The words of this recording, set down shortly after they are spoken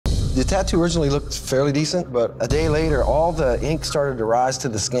The tattoo originally looked fairly decent, but a day later, all the ink started to rise to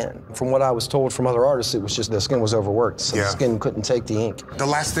the skin. From what I was told from other artists, it was just the skin was overworked, so the skin couldn't take the ink. The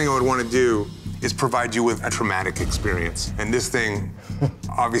last thing I would want to do is provide you with a traumatic experience. And this thing,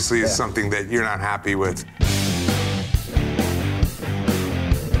 obviously, is something that you're not happy with.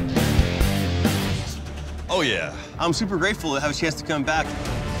 Oh, yeah. I'm super grateful to have a chance to come back.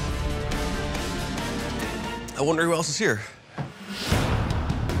 I wonder who else is here.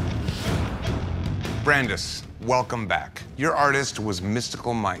 Brandis, welcome back. Your artist was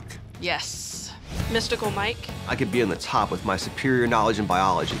Mystical Mike. Yes. Mystical Mike. I could be on the top with my superior knowledge in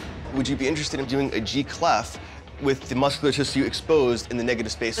biology. Would you be interested in doing a G clef with the muscular tissue exposed in the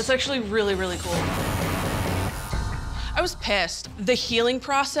negative space? That's actually really, really cool. I was pissed. The healing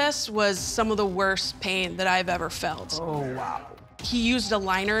process was some of the worst pain that I've ever felt. Oh, wow. He used a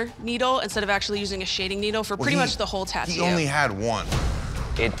liner needle instead of actually using a shading needle for pretty much the whole tattoo. He only had one.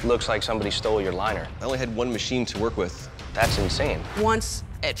 It looks like somebody stole your liner. I only had one machine to work with. That's insane. Once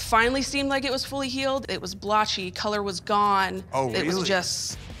it finally seemed like it was fully healed, it was blotchy, color was gone. Oh, really? It was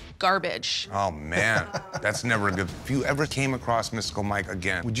just garbage. Oh, man. That's never good. If you ever came across Mystical Mike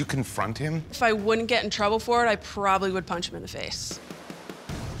again, would you confront him? If I wouldn't get in trouble for it, I probably would punch him in the face.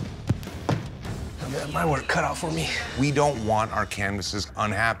 My work cut out for me. We don't want our canvases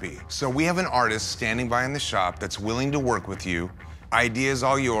unhappy. So we have an artist standing by in the shop that's willing to work with you. Idea is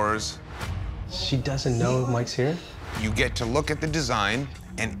all yours. She doesn't know Mike's here? You get to look at the design,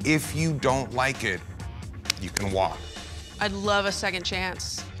 and if you don't like it, you can walk. I'd love a second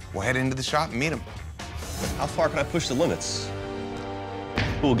chance. We'll head into the shop and meet him. How far can I push the limits?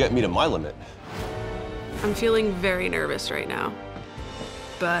 Who will get me to my limit? I'm feeling very nervous right now,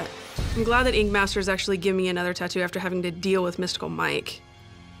 but I'm glad that Ink Masters actually give me another tattoo after having to deal with Mystical Mike.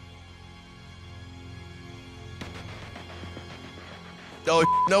 Oh,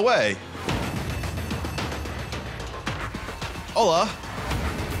 no way. Hola.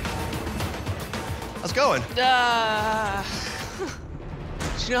 How's it going? Do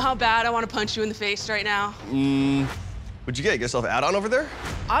you know how bad I want to punch you in the face right now? What'd you get? Get yourself an add-on over there?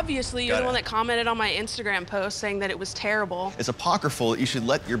 Obviously, you're Got the it. one that commented on my Instagram post saying that it was terrible. It's apocryphal that you should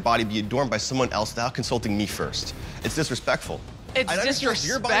let your body be adorned by someone else without consulting me first. It's disrespectful. It's I understand it's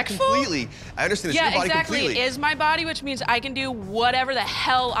your body disrespectful? completely. I understand it's Yeah, your body exactly. completely. It is my body, which means I can do whatever the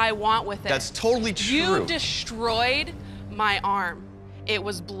hell I want with it. That's totally true. You destroyed my arm. It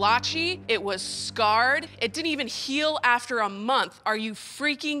was blotchy, it was scarred, it didn't even heal after a month. Are you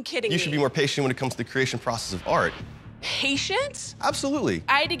freaking kidding me? You should be more patient when it comes to the creation process of art. Patient? Absolutely.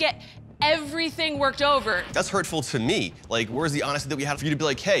 I had to get everything worked over. That's hurtful to me. Like, where's the honesty that we had for you to be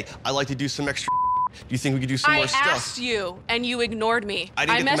like, hey, I'd like to do some extra Do you think we could do some more stuff? I asked you, and you ignored me. I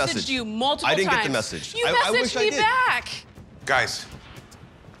didn't get the messaged message. you multiple times. I didn't get the message. You I wish messaged I me did. back. Guys,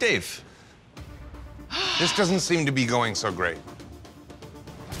 Dave. this doesn't seem to be going so great.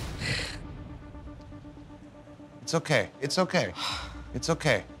 It's okay. It's okay. It's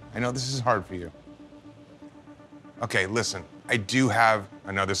okay. I know this is hard for you. Okay, listen. I do have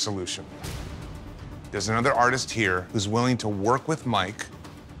another solution. There's another artist here who's willing to work with Mike,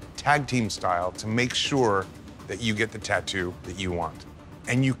 tag team style, to make sure that you get the tattoo that you want.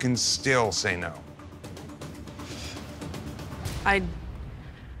 And you can still say no. I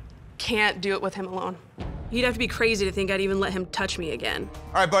can't do it with him alone. You'd have to be crazy to think I'd even let him touch me again.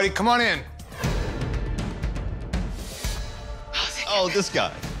 All right, buddy, come on in. Oh, this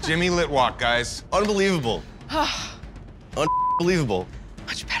guy. Jimmy Litwalk, guys. Unbelievable. Unbelievable.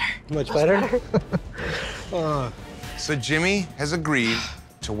 Much better. Much better? So Jimmy has agreed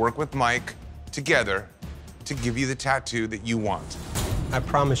to work with Mike together to give you the tattoo that you want. I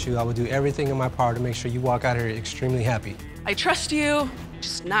promise you I will do everything in my power to make sure you walk out here extremely happy. I trust you,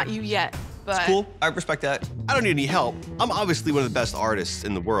 just not you yet, but... It's cool. I respect that. I don't need any help. I'm obviously one of the best artists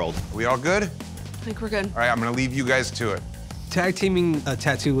in the world. Are we all good? I think we're good. All right, I'm gonna leave you guys to it. Tag teaming a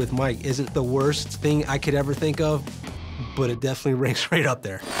tattoo with Mike isn't the worst thing I could ever think of, but it definitely ranks right up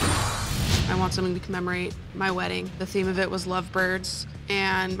there. I want something to commemorate my wedding. The theme of it was lovebirds,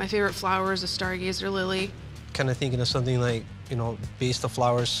 and my favorite flower is a stargazer lily. Kind of thinking of something like, you know, base of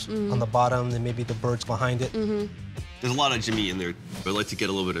flowers on the bottom, then maybe the birds behind it. There's a lot of Jimmy in there, but I'd like to get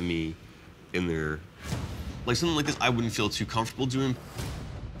a little bit of me in there. Like something like this, I wouldn't feel too comfortable doing.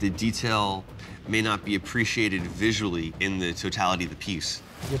 the detail may not be appreciated visually in the totality of the piece.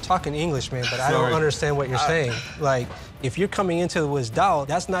 You're talking English, man, but I don't understand what you're saying. Like, if you're coming into it with doubt,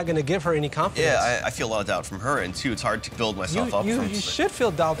 that's not gonna give her any confidence. Yeah, I feel a lot of doubt from her, and two, it's hard to build myself up from. You should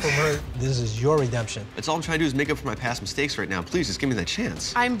feel doubt from her. This is your redemption. It's all I'm trying to do is make up for my past mistakes right now. Please, just give me that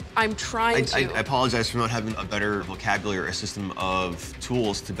chance. I'm trying to. I apologize for not having a better vocabulary or a system of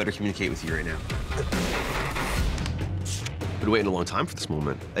tools to better communicate with you right now. I've been waiting a long time for this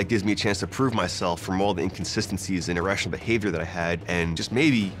moment. That gives me a chance to prove myself from all the inconsistencies and irrational behavior that I had, and just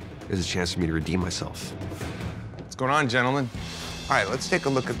maybe there's a chance for me to redeem myself. What's going on, gentlemen? All right, let's take a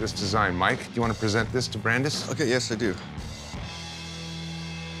look at this design. Mike, do you want to present this to Brandis? Okay, yes, I do.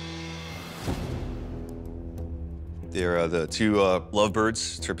 They're the two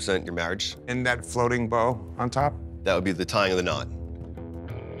lovebirds to represent your marriage. And that floating bow on top? That would be the tying of the knot.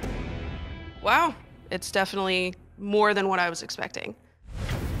 Wow, it's definitely more than what I was expecting.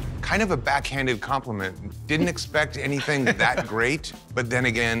 Kind of a backhanded compliment. Didn't expect anything that great, but then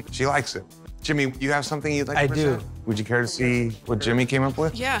again, she likes it. Jimmy, you have something you'd like to present? I do. Would you care to see what Jimmy came up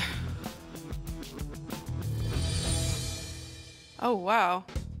with? Yeah. Oh, wow.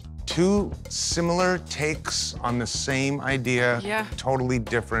 Two similar takes on the same idea, Yeah. totally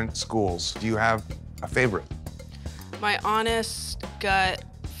different schools. Do you have a favorite? My honest gut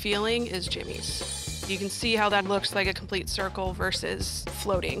feeling is Jimmy's. You can see how that looks like a complete circle versus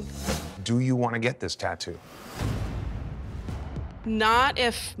floating. Do you want to get this tattoo? Not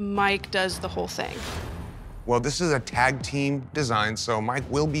if Mike does the whole thing. Well, this is a tag team design, so Mike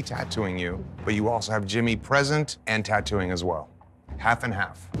will be tattooing you, but you also have Jimmy present and tattooing as well. Half and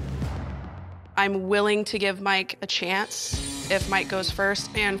half. I'm willing to give Mike a chance if Mike goes first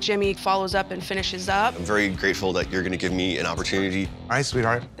and Jimmy follows up and finishes up. I'm very grateful that you're gonna give me an opportunity. All right,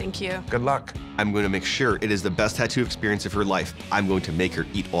 sweetheart. Thank you. Good luck. I'm going to make sure it is the best tattoo experience of her life. I'm going to make her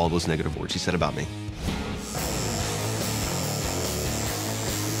eat all those negative words she said about me.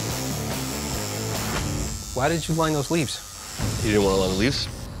 Why did you line those leaves? You didn't want to line the leaves?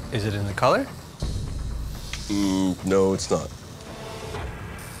 Is it in the color? No, it's not.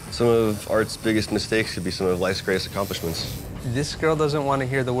 Some of art's biggest mistakes should be some of life's greatest accomplishments. This girl doesn't want to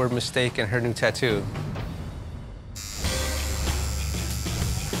hear the word mistake in her new tattoo.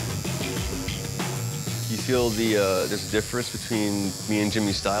 You feel there's a difference between me and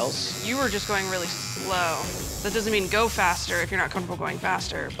Jimmy's styles? You were just going really slow. That doesn't mean go faster if you're not comfortable going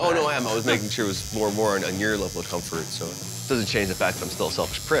faster. Oh, no, I am. I was making sure it was more on your level of comfort, so it doesn't change the fact that I'm still a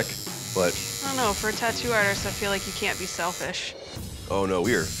selfish prick, but... I don't know, for a tattoo artist, I feel like you can't be selfish. Oh, no,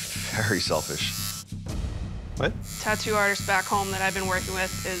 we are very selfish. What? Tattoo artist back home that I've been working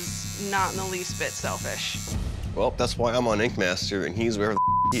with is not in the least bit selfish. Well, that's why I'm on Ink Master, and he's wherever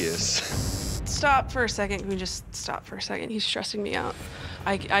the he is. Stop for a second. Can we just stop for a second? He's stressing me out.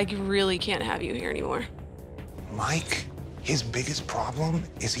 I really can't have you here anymore. Mike, his biggest problem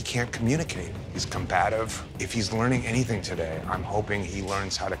is he can't communicate. He's combative. If he's learning anything today, I'm hoping he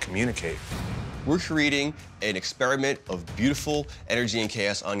learns how to communicate. We're creating an experiment of beautiful energy and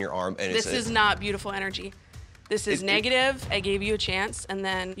chaos on your arm, and This is not beautiful energy. This is negative. I gave you a chance, and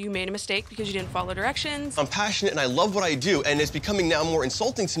then you made a mistake because you didn't follow directions. I'm passionate, and I love what I do, and it's becoming now more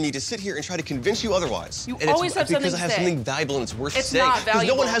insulting to me to sit here and try to convince you otherwise. You and always have something to because I have say. something valuable and it's worth It's saying. not Because no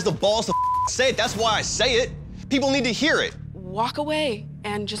valuable. one has the balls to say it. That's why I say it. People need to hear it. Walk away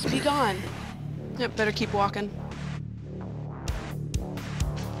and just be gone. Yep, better keep walking.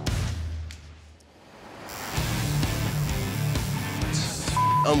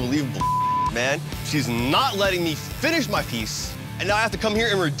 Unbelievable, man. She's not letting me finish my piece, and now I have to come here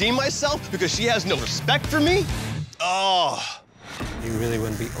and redeem myself because she has no respect for me? Oh. You really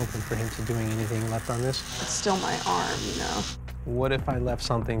wouldn't be open for him to doing anything left on this? It's still my arm, you know. What if I left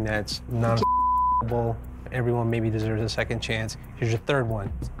something that's not everyone maybe deserves a second chance? Here's your third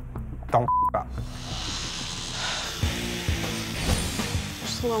one. Don't up.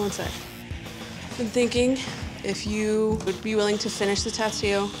 Just hold on one sec. I've been thinking if you would be willing to finish the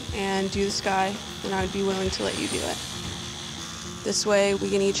tattoo and do the sky, then I would be willing to let you do it. This way, we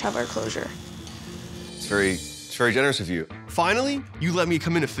can each have our closure. It's very generous of you. Finally, you let me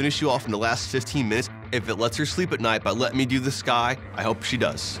come in and finish you off in the last 15 minutes. If it lets her sleep at night by letting me do the sky, I hope she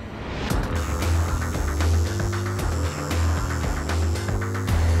does.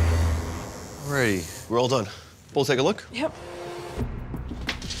 Alrighty, we're all done. We'll take a look. Yep.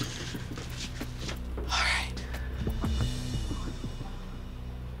 All right.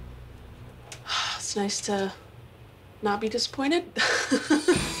 It's nice to not be disappointed.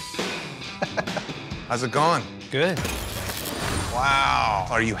 How's it going? Good. Wow.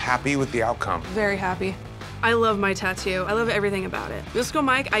 Are you happy with the outcome? Very happy. I love my tattoo. I love everything about it. Musical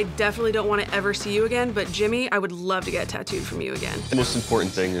Mike, I definitely don't want to ever see you again, but Jimmy, I would love to get tattooed from you again. The most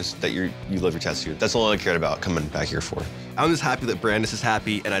important thing is that you love your tattoo. That's all I cared about coming back here for. I'm just happy that Brandis is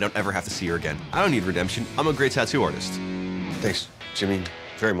happy and I don't ever have to see her again. I don't need redemption. I'm a great tattoo artist. Thanks, Jimmy,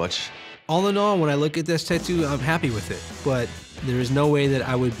 very much. All in all, when I look at this tattoo, I'm happy with it, but there is no way that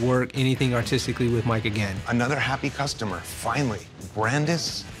I would work anything artistically with Mike again. Another happy customer, finally.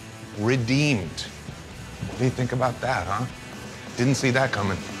 Brandis redeemed. What do you think about that, huh? Didn't see that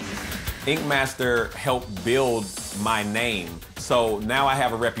coming. Inkmaster helped build my name, so now I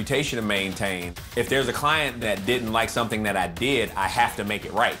have a reputation to maintain. If there's a client that didn't like something that I did, I have to make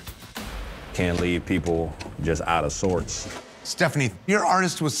it right. Can't leave people just out of sorts. Stephanie, your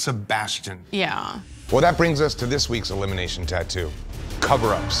artist was Sebastian. Yeah. Well, that brings us to this week's elimination tattoo,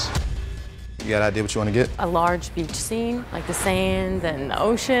 cover-ups. You got an idea what you want to get? A large beach scene, like the sand and the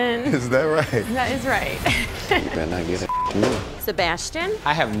ocean. Is that right? That is right. You better not get it. Sebastian?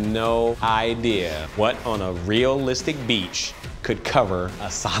 I have no idea what on a realistic beach could cover a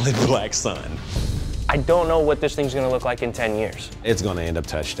solid black sun. I don't know what this thing's gonna look like in 10 years. It's gonna end up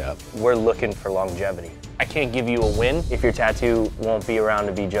touched up. We're looking for longevity. I can't give you a win if your tattoo won't be around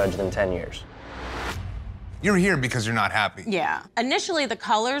to be judged in 10 years. You're here because you're not happy. Yeah. Initially, the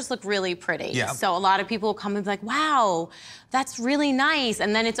colors look really pretty. Yeah. So a lot of people will come and be like, wow, that's really nice.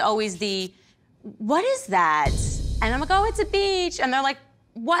 And then it's always the, what is that? And I'm like, oh, it's a beach. And they're like,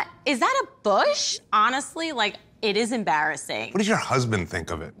 what? Is that a bush? Honestly, like, it is embarrassing. What does your husband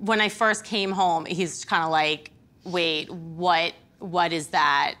think of it? When I first came home, he's kind of like, wait, what is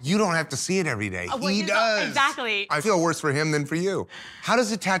that? You don't have to see it every day. Well, He does. Exactly. I feel worse for him than for you. How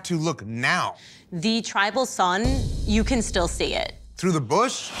does the tattoo look now? The tribal sun, you can still see it. Through the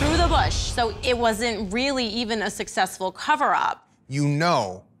bush? Through the bush. So it wasn't really even a successful cover-up. You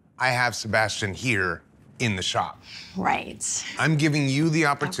know I have Sebastian here in the shop. Right. I'm giving you the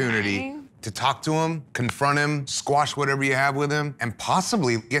opportunity to talk to him, confront him, squash whatever you have with him, and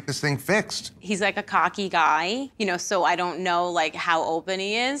possibly get this thing fixed. He's like a cocky guy, you know, so I don't know like how open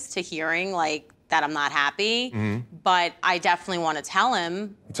he is to hearing like that I'm not happy, but I definitely want to tell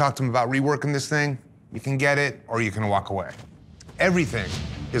him. You talk to him about reworking this thing, you can get it or you can walk away. Everything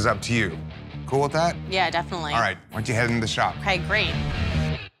is up to you. Cool with that? Yeah, definitely. All right, why don't you head into the shop? Okay, great.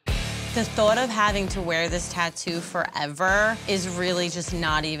 The thought of having to wear this tattoo forever is really just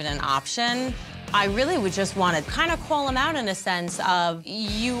not even an option. I really would just want to kind of call him out in a sense of,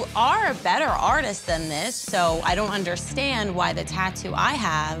 you are a better artist than this, so I don't understand why the tattoo I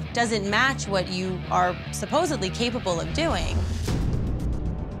have doesn't match what you are supposedly capable of doing.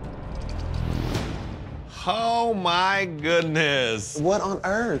 Oh my goodness. What on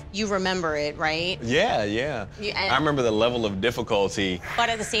earth? You remember it, right? Yeah. I remember the level of difficulty. But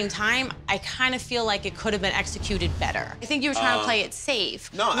at the same time, I kind of feel like it could have been executed better. I think you were trying to play it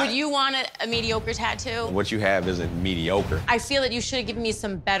safe. No, Would you want a mediocre tattoo? What you have isn't mediocre. I feel that you should have given me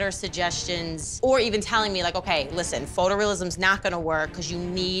some better suggestions, or even telling me like, okay, listen, photorealism's not gonna work because you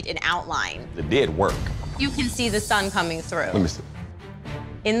need an outline. It did work. You can see the sun coming through. Let me see.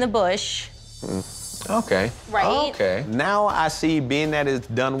 In the bush. Okay. Right? Okay. Now I see, being that it's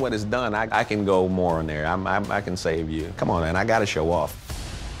done what it's done, I can go more on there. I can save you. Come on, man, I gotta show off.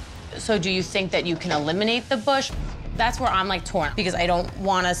 So do you think that you can eliminate the bush? That's where I'm like torn, because I don't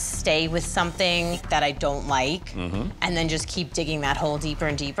want to stay with something that I don't like and then just keep digging that hole deeper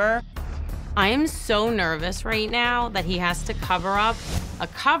and deeper. I am so nervous right now that he has to cover up a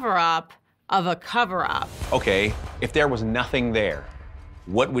cover-up of a cover-up. Okay, if there was nothing there,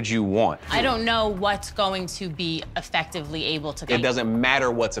 what would you want? I don't know what's going to be effectively able to. It doesn't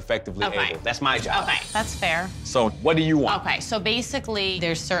matter what's effectively able. That's my job. Okay, that's fair. So what do you want? Okay, so basically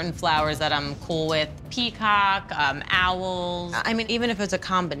there's certain flowers that I'm cool with. Peacock, owls. I mean, even if it's a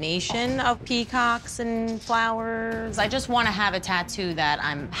combination of peacocks and flowers, I just want to have a tattoo that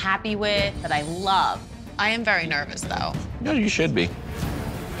I'm happy with, that I love. I am very nervous though. No, you should be.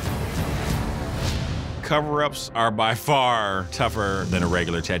 Cover-ups are by far tougher than a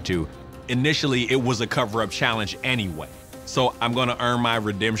regular tattoo. Initially, it was a cover-up challenge anyway. So I'm gonna earn my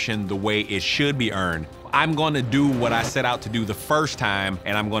redemption the way it should be earned. I'm gonna do what I set out to do the first time,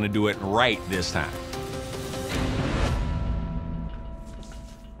 and I'm gonna do it right this time.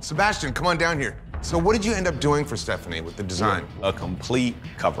 Sebastian, come on down here. So what did you end up doing for Stephanie with the design? A complete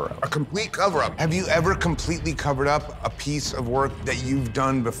cover-up. A complete cover-up. Have you ever completely covered up a piece of work that you've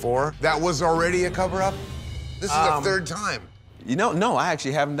done before that was already a cover-up? This is the third time. You know, no, I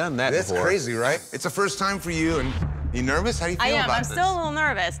actually haven't done that That's before. crazy, right? It's the first time for you, and You nervous? How do you feel I am. about I'm this? still a little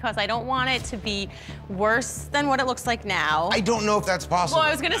nervous because I don't want it to be worse than what it looks like now. I don't know if that's possible. Well,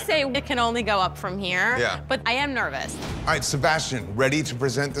 I was gonna say it can only go up from here. Yeah. But I am nervous. All right, Sebastian, ready to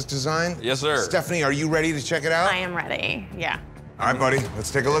present this design? Yes, sir. Stephanie, are you ready to check it out? I am ready. Yeah. All right, buddy,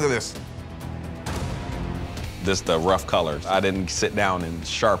 let's take a look at this. This the rough colors. I didn't sit down and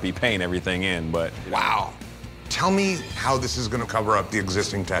Sharpie paint everything in, but Wow. Tell me how this is gonna cover up the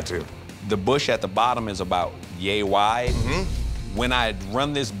existing tattoo. the bush at the bottom is about yay wide. When I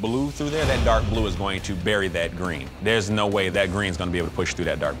run this blue through there, that dark blue is going to bury that green. There's no way that green's gonna be able to push through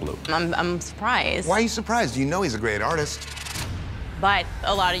that dark blue. I'm surprised. Why are you surprised? You know he's a great artist. But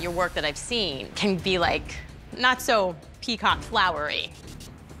a lot of your work that I've seen can be like, not so peacock flowery.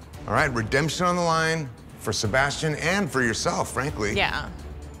 All right, redemption on the line for Sebastian and for yourself, frankly. Yeah.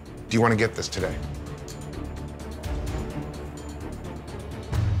 Do you want to get this today?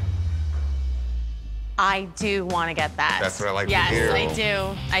 I do want to get that. That's what I like to yes, hear. Yes, I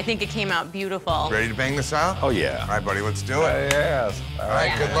do. I think it came out beautiful. Ready to bang this out? Oh, yeah. All right, buddy, let's do it. Yes. All right,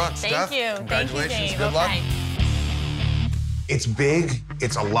 Yeah. good luck, Thank Steph. you. Congratulations, Thank you, Dave. good luck. Okay. It's big,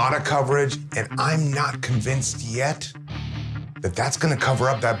 it's a lot of coverage, and I'm not convinced yet that that's gonna cover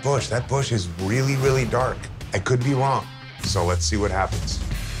up that bush. That bush is really, really dark. I could be wrong. So let's see what happens.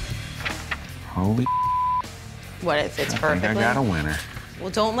 Holy What if it's I perfectly? think I got a winner. Well,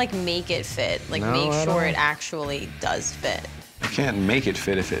 don't like make it fit. Like No, make I sure don't. it actually does fit. You can't make it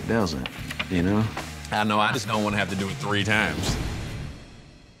fit if it doesn't, you know? I know, I just don't want to have to do it 3 times.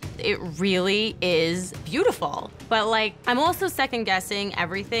 It really is beautiful. But like, I'm also second guessing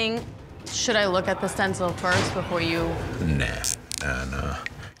everything. Should I look at the stencil first before you? Nah.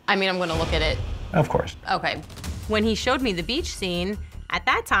 I mean, I'm gonna look at it. Of course. Okay. When he showed me the beach scene, at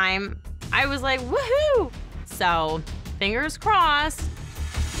that time, I was like, woohoo! So, fingers crossed.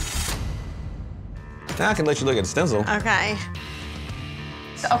 Now I can let you look at the stencil. Okay.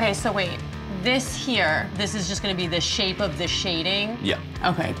 Okay, so wait. This here, this is just gonna be the shape of the shading? Yeah.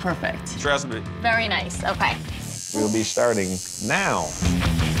 Okay, perfect. Trust me. Very nice, okay. We'll be starting now.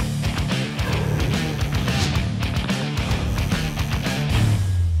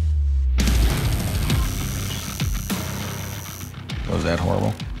 Was that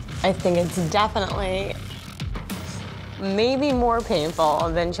horrible? I think it's definitely maybe more painful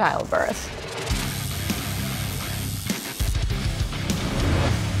than childbirth.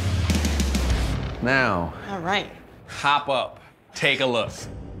 Now, All right. hop up, take a look.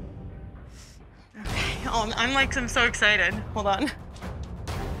 Okay. Oh, I'm so excited. Hold on.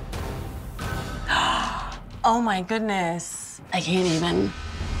 Oh my goodness. I can't even.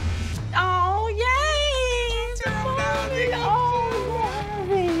 Oh, yay! It's moving. Oh,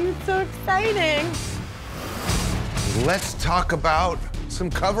 yay. It's so exciting. Let's talk about some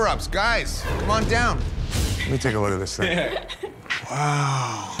cover-ups. Guys, come on down. Let me take a look at this thing.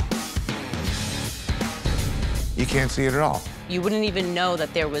 Wow. You can't see it at all. You wouldn't even know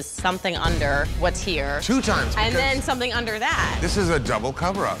that there was something under what's here. 2 times. And because then something under that. this is a double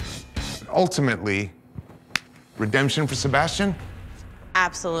cover-up. Ultimately, redemption for Sebastian?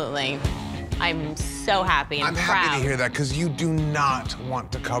 Absolutely. I'm so happy and I'm proud. happy to hear that because you do not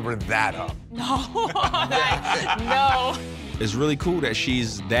want to cover that up. No. No. It's really cool that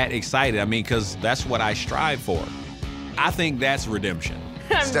she's that excited. I mean, because that's what I strive for. I think that's redemption.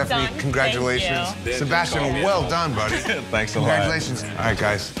 I'm Stephanie, done. congratulations. Thank you. Sebastian, well done, buddy. Thanks a lot. Congratulations. All right,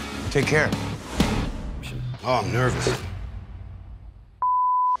 guys, take care. Oh, I'm nervous.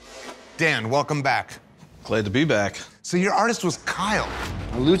 Dan, welcome back. Glad to be back. So your artist was Kyle.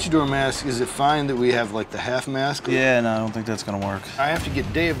 A luchador mask, is it fine that we have like the half mask? Yeah, no, I don't think that's gonna work. I have to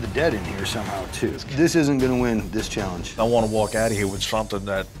get Day of the Dead in here somehow too. This isn't gonna win this challenge. I want to walk out of here with something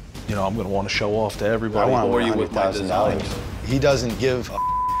that, you know, I'm gonna want to show off to everybody. I want Or you with my $100,000. design. He doesn't give a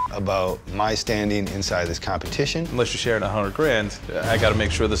about my standing inside this competition. Unless you're sharing 100 grand, I got to make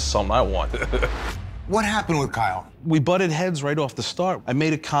sure this is something I want. What happened with Kyle? We butted heads right off the start. I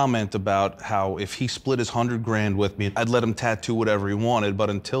made a comment about how if he split his 100 grand with me, I'd let him tattoo whatever he wanted. But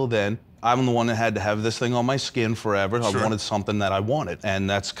until then, I'm the one that had to have this thing on my skin forever. Sure. I wanted something that I wanted. And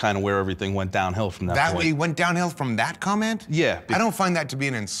that's kind of where everything went downhill from that That point. way went downhill from that comment? Yeah. I don't find that to be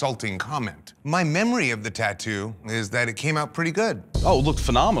an insulting comment. My memory of the tattoo is that it came out pretty good. Oh, it looked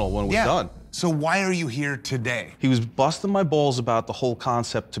phenomenal when it was done. So why are you here today? He was busting my balls about the whole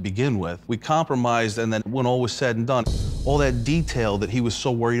concept to begin with. We compromised, and then when all was said and done, all that detail that he was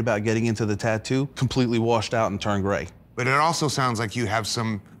so worried about getting into the tattoo completely washed out and turned gray. But it also sounds like you have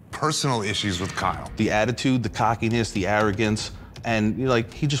some personal issues with Kyle. The attitude, the cockiness, the arrogance, and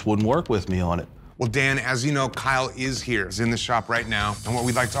like, he just wouldn't work with me on it. Well, Dan, as you know, Kyle is here. He's in the shop right now. And what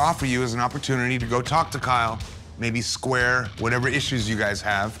we'd like to offer you is an opportunity to go talk to Kyle, maybe square, whatever issues you guys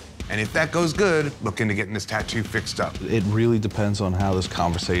have. And if that goes good, look into getting this tattoo fixed up. It really depends on how this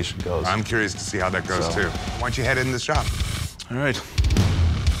conversation goes. I'm curious to see how that goes, too. Why don't you head in the shop? All right.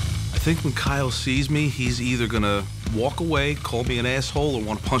 I think when Kyle sees me, he's either gonna walk away, call me an asshole, or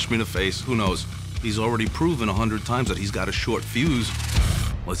want to punch me in the face. Who knows? He's already proven 100 times that he's got a short fuse.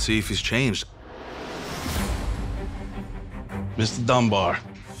 Let's see if he's changed. Mr. Dunbar,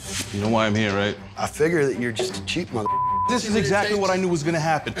 you know why I'm here, right? I figure that you're just a cheap mother. This is exactly what I knew was gonna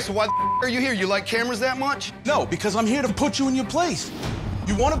happen. So why the are you here? You like cameras that much? No, because I'm here to put you in your place.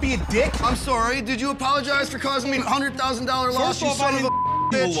 You want to be a dick? I'm sorry. Did you apologize for causing me a $100,000 loss? First off, I didn't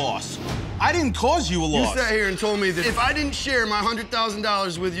you a loss. I didn't cause you a loss. You sat here and told me that if I didn't share my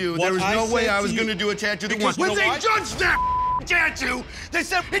 $100,000 with you, there was no way I was going to do a tattoo that once. When they judged that tattoo, they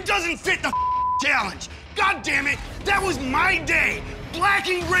said it doesn't fit the challenge. God damn it, that was my day.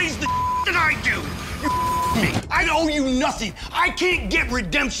 Blacking raised the that I do. You me. I owe you nothing. I can't get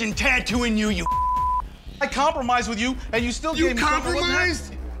redemption tattooing you. I compromised with you, and you still gave me something. You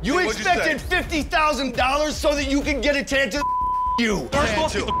compromised? You expected $50,000 so that you could get a tattoo? You. First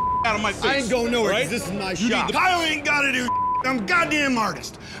off, get the out of my face. I ain't going nowhere, right? This is my shop. Kyle ain't gotta do I'm a goddamn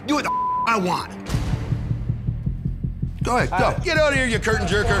artist. Do what the I want. Go ahead, go. Get out of here, you curtain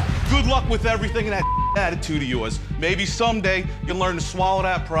jerker. Good luck with everything and that attitude of yours. Maybe someday you'll learn to swallow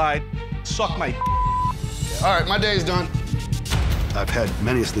that pride. Suck my All right, my day's done. I've had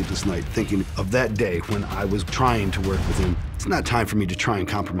many a sleepless night thinking of that day when I was trying to work with him. It's not time for me to try and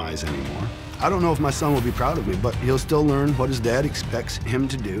compromise anymore. I don't know if my son will be proud of me, but he'll still learn what his dad expects him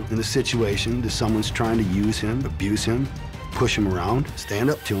to do in the situation that someone's trying to use him, abuse him, push him around,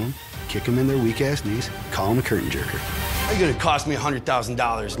 stand up to him, kick him in their weak-ass knees, call him a curtain jerker. How you gonna cost me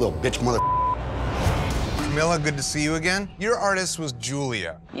 $100,000, little bitch mother? Camilla, good to see you again. Your artist was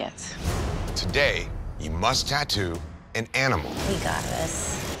Julia. Yes. Today, you must tattoo an animal. We got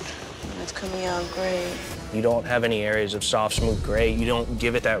this. It's coming out great. You don't have any areas of soft, smooth gray. You don't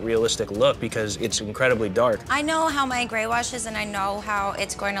give it that realistic look because it's incredibly dark. I know how my gray washes and I know how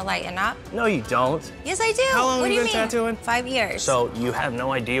it's going to lighten up. No, you don't. Yes, I do. How long what have do you you been mean? tattooing? 5 years. So you have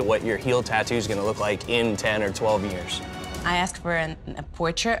no idea what your heel tattoo is going to look like in 10 or 12 years. I asked for a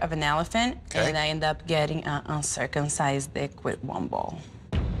portrait of an elephant, okay, and I ended up getting an uncircumcised dick with one ball.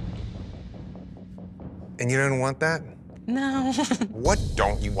 And you don't want that? No. What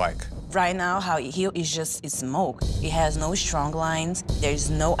don't you like? Right now, how it heals is just smoke. It has no strong lines. There's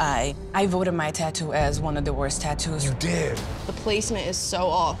no eye. I voted my tattoo as one of the worst tattoos. You did. The placement is so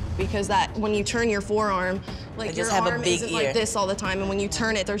off because that when you turn your forearm, like your arm isn't like this all the time, and when you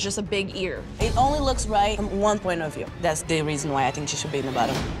turn it, there's just a big ear. It only looks right from one point of view. That's the reason why I think she should be in the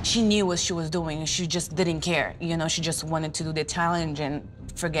bottom. She knew what she was doing. She just didn't care. You know, she just wanted to do the challenge and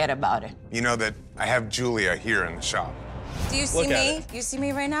forget about it. You know that I have Julia here in the shop. Do you see me? You see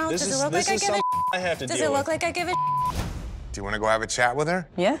me right now? Does it look like I give it? I have to Does it look like I give it? Do you want to go have a chat with her?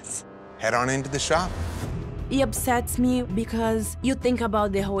 Yes. Head on into the shop. It upsets me because you think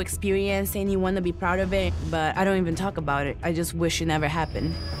about the whole experience and you want to be proud of it, but I don't even talk about it. I just wish it never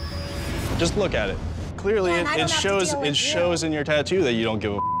happened. Just look at it. Clearly, it shows in your tattoo that you don't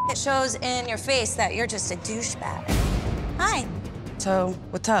give a. It shows in your face that you're just a douchebag. Hi. So,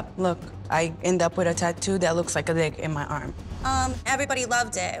 what's up? Look, I end up with a tattoo that looks like a dick in my arm. Everybody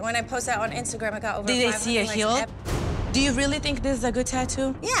loved it. When I posted that on Instagram, it got over 500 Did they see a likes. heel? Do you really think this is a good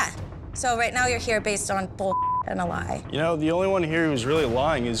tattoo? Yeah. So right now you're here based on bull and a lie. You know, the only one here who's really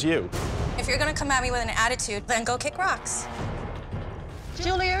lying is you. If you're gonna come at me with an attitude, then go kick rocks.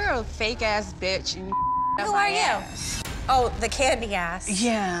 Julia, you're a fake-ass bitch. And Who are you? Oh, the candy ass.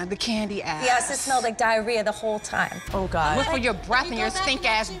 Yeah, the candy ass. Yes, it smelled like diarrhea the whole time. Oh, God. Look for your breath and your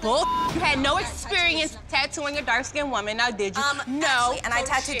stink-ass bull. You had no experience tattooing a dark-skinned woman, now did you? No. Actually, and I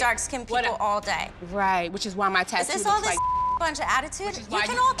tattoo dark-skinned people all day. Right, which is why my tattoo Is this all looks this like bunch of attitude? You why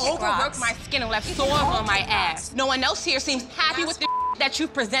can all kick overworked rocks. my skin and left sores on my ass. No one else here seems happy with the that you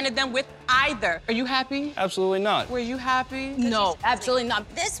presented them with either. Are you happy? Absolutely not. Were you happy? No, absolutely not.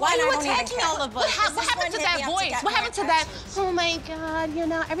 This Why one are I you don't even attacking care. all of us? What happened to that voice? What happened to that, oh my God, you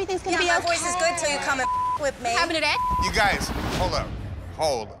know, everything's gonna be okay. My voice is good till you come and with me. What happened to that? You guys, hold up.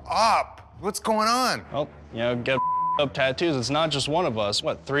 Hold up. What's going on? Well, you know, get up tattoos. It's not just one of us.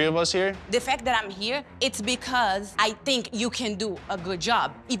 What, 3 of us here? The fact that I'm here, it's because I think you can do a good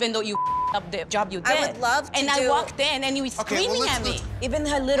job, even though you up the job you did. I would love to And I walked in and you were screaming at me. Even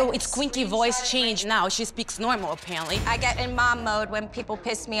her little squinky voice changed now. She speaks normal, apparently. I get in mom mode when people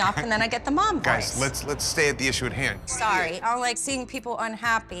piss me off, and then I get the mom voice. Guys, let's stay at the issue at hand. Sorry, I don't like seeing people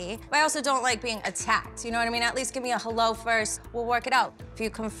unhappy, but I also don't like being attacked. You know what I mean? At least give me a hello first. We'll work it out. If If you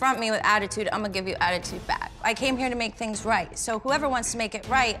confront me with attitude, I'm gonna give you attitude back. I came here to make things right, so whoever wants to make it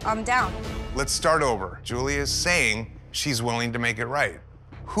right, I'm down. Let's start over. Julia is saying she's willing to make it right.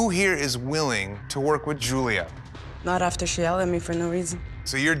 Who here is willing to work with Julia? Not after she yelled at me for no reason.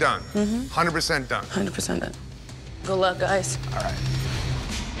 So you're done? 100% done? 100% done. Good luck, guys. All right.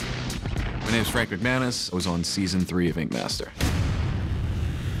 My name's Frank McManus. I was on season 3 of Ink Master.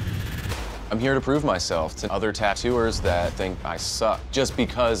 I'm here to prove myself to other tattooers that think I suck just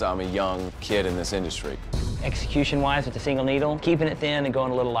because I'm a young kid in this industry. Execution-wise with the single needle, keeping it thin and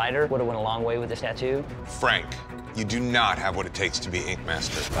going a little lighter would have went a long way with this tattoo. Frank, you do not have what it takes to be Ink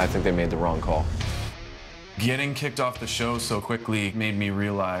Master. I think they made the wrong call. Getting kicked off the show so quickly made me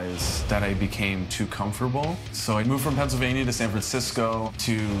realize that I became too comfortable. So I moved from Pennsylvania to San Francisco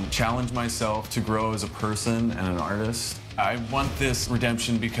to challenge myself to grow as a person and an artist. I want this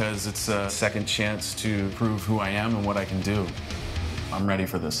redemption because it's a second chance to prove who I am and what I can do. I'm ready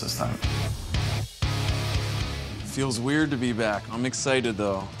for this time. Feels weird to be back. I'm excited,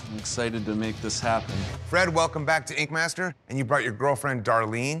 though. I'm excited to make this happen. Fred, welcome back to Ink Master. And you brought your girlfriend,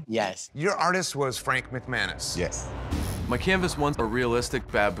 Darlene. Yes. Your artist was Frank McManus. Yes. My canvas wants a realistic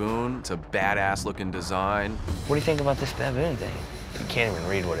baboon. It's a badass-looking design. What do you think about this baboon thing? You can't even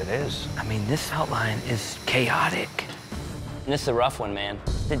read what it is. I mean, this outline is chaotic. This is a rough one, man.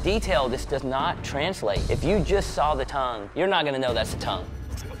 The detail, this does not translate. If you just saw the tongue, you're not gonna know that's a tongue.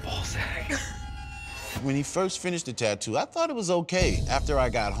 It's like a ball sack. When he first finished the tattoo, I thought it was okay. After I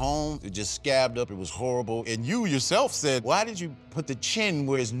got home, it just scabbed up, it was horrible. And you yourself said, why did you put the chin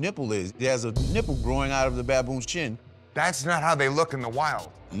where his nipple is? There's a nipple growing out of the baboon's chin. That's not how they look in the wild.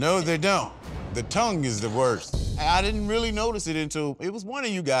 No, they don't. The tongue is the worst. I didn't really notice it until it was one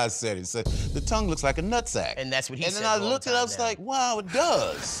of you guys said it. Said the tongue looks like a nutsack. And that's what he said. And then I looked at it, I was like, wow, it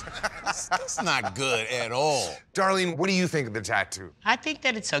does. That's not good at all. Darlene, what do you think of the tattoo? I think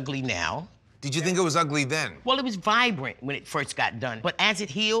that it's ugly now. Did you think it was ugly then? Well, it was vibrant when it first got done, but as it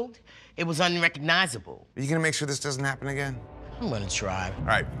healed, it was unrecognizable. Are you gonna make sure this doesn't happen again? I'm gonna try. All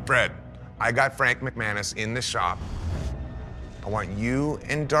right, Fred, I got Frank McManus in the shop. I want you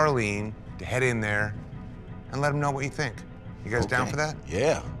and Darlene to head in there and let him know what you think. You guys down for that?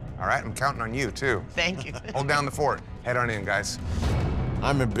 Yeah. All right, I'm counting on you, too. Thank you. Hold down the fort. Head on in, guys.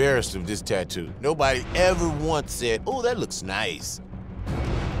 I'm embarrassed of this tattoo. Nobody ever once said, oh, that looks nice.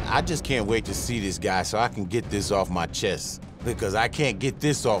 I just can't wait to see this guy so I can get this off my chest. Because I can't get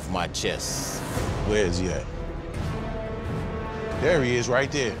this off my chest. Where is he at? There he is,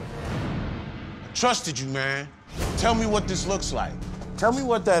 right there. I trusted you, man. Tell me what this looks like. Tell me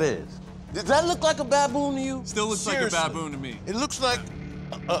what that is. Does that look like a baboon to you? Still looks Seriously. like a baboon to me. It looks like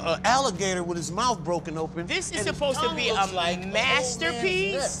an alligator with his mouth broken open. This is supposed to be a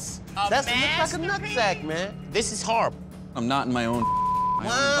masterpiece? That looks like a nutsack, man. This is horrible. I'm not in my own Come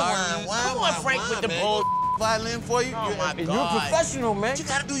on, Frank, with the bull violin for you. Oh, my You're God. a professional, man. You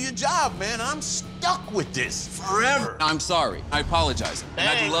gotta do your job, man. I'm stuck with this forever. I'm sorry. I apologize. And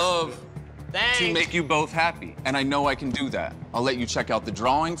I'd Thanks. love Thanks. to make you both happy. And I know I can do that. I'll let you check out the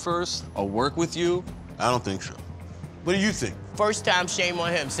drawing first. I'll work with you. I don't think so. What do you think? First time, shame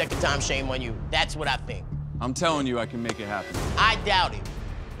on him. Second time, shame on you. That's what I think. I'm telling you I can make it happen. I doubt it.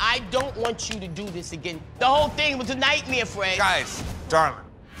 I don't want you to do this again. The whole thing was a nightmare, Frank. Guys, darling,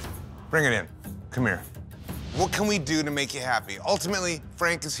 bring it in. Come here. What can we do to make you happy? Ultimately,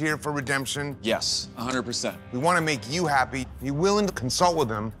 Frank is here for redemption. Yes, 100%. We want to make you happy. Be willing to consult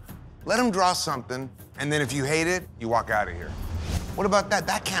with him. Let him draw something, and then if you hate it, you walk out of here. What about that?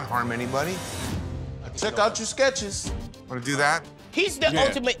 That can't harm anybody. Check out your sketches. Want to do that? He's the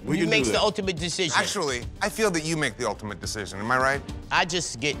ultimate, he makes the ultimate decision. Actually, I feel that you make the ultimate decision. Am I right? I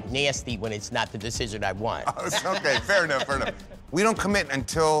just get nasty when it's not the decision I want. Oh, it's okay, fair enough, fair enough. We don't commit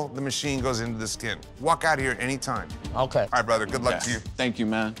until the machine goes into the skin. Walk out here anytime. Okay. All right, brother, good luck to you. Thank you,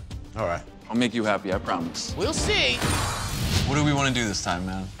 man. All right. I'll make you happy, I promise. We'll see. What do we want to do this time,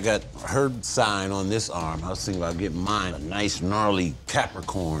 man? I got her sign on this arm. I was thinking about getting mine a nice, gnarly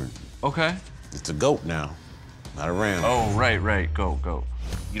Capricorn. Okay. It's a goat now, not a ram. Oh, right, go.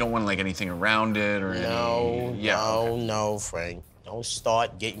 You don't want like anything around it or No, Frank. Don't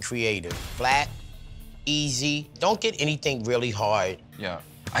start getting creative. Flat, easy. Don't get anything really hard. Yeah.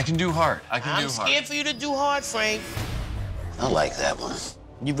 I can do hard. I can do hard. I'm scared for you to do hard, Frank. I like that one.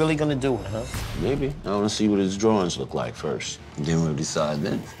 You really gonna do it, huh? Maybe. I want to see what his drawings look like first. Then we'll decide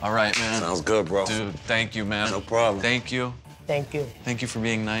then. All right, man. Sounds good, bro. Dude, thank you, man. No problem. Thank you. Thank you. Thank you for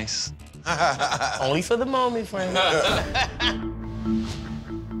being nice. Only for the moment, Frank.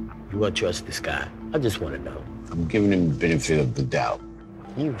 You want to trust this guy? I just want to know. I'm giving him the benefit of the doubt.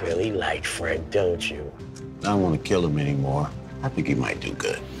 You really like Frank, don't you? I don't want to kill him anymore. I think he might do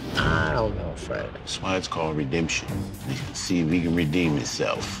good. I don't know, Fred. That's why it's called redemption. See if he can redeem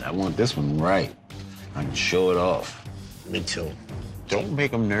himself. I want this one right. I can show it off. Me too. Don't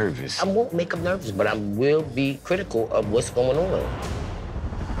make him nervous. I won't make him nervous, but I will be critical of what's going on.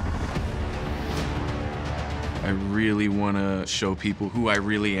 I really want to show people who I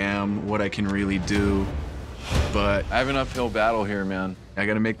really am, what I can really do. But I have an uphill battle here, man. I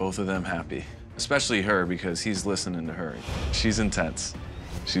got to make both of them happy, especially her, because he's listening to her. She's intense.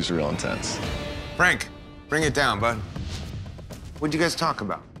 She's real intense. Frank, bring it down, bud. What'd you guys talk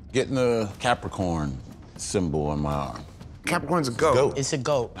about? Getting the Capricorn symbol on my arm. Capricorn's a goat. It's a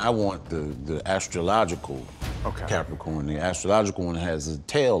goat. I want the astrological Capricorn. The astrological one has a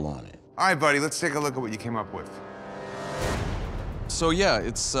tail on it. All right, buddy, let's take a look at what you came up with. So yeah,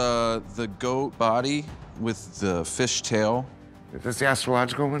 it's the goat body with the fish tail. Is this the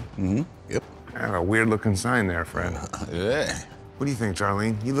astrological one? Mm-hmm, yep. I have a weird-looking sign there, friend. Yeah. What do you think,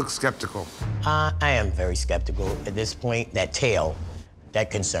 Charlene? You look skeptical. I am very skeptical at this point. That tail,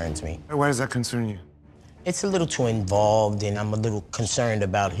 that concerns me. Why does that concern you? It's a little too involved, and I'm a little concerned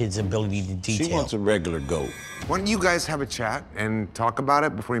about his ability to detail. She wants a regular goat. Why don't you guys have a chat and talk about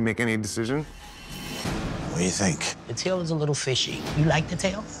it before you make any decision? What do you think? The tail is a little fishy. You like the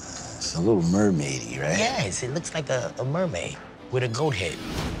tail? It's a little mermaidy, right? Yes, it looks like a mermaid with a goat head.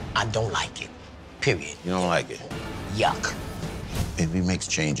 I don't like it, period. You don't like it? Yuck. If he makes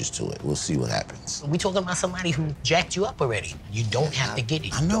changes to it, we'll see what happens. We talking about somebody who jacked you up already. You don't have to get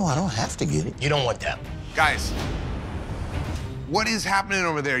it. I know, I don't have to get it. You don't want that. Guys, what is happening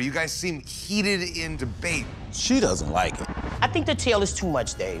over there? You guys seem heated in debate. She doesn't like it. I think the tail is too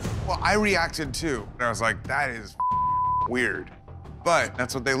much, Dave. Well, I reacted too. I was like, that is weird. But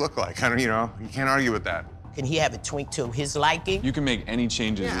that's what they look like. I don't, you know, you can't argue with that. Can he have it tweaked to his liking? You can make any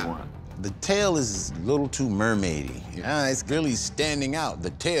changes you want. The tail is a little too mermaidy. Yeah, it's really standing out. The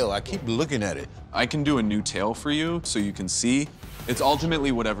tail, I keep looking at it. I can do a new tail for you so you can see. It's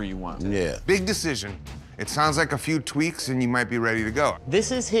ultimately whatever you want. Yeah. Big decision. It sounds like a few tweaks and you might be ready to go.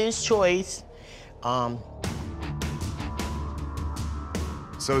 This is his choice. So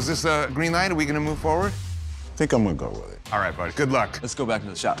is this a green light? Are we gonna move forward? I think I'm gonna go with it. All right, buddy, good luck. Let's go back to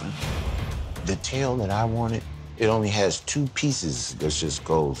the shop, man. The tail that I wanted, it only has 2 pieces that just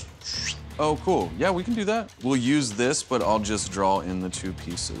goes. Oh, cool. Yeah, we can do that. We'll use this, but I'll just draw in the 2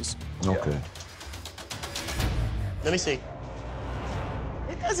 pieces. Okay. Let me see.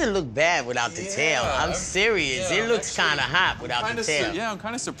 It doesn't look bad without the tail. I'm serious. It looks kind of hot without the tail. Yeah, I'm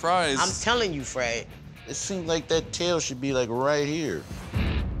kind of surprised. I'm telling you, Fred. It seems like that tail should be like right here.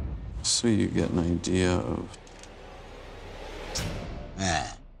 So you get an idea of...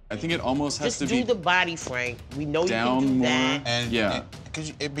 I think it almost has to be... Just do the body, Frank. We know you can do more, that. And yeah.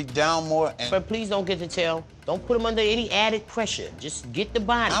 Could it be down more? And But please don't get the tail. Don't put him under any added pressure. Just get the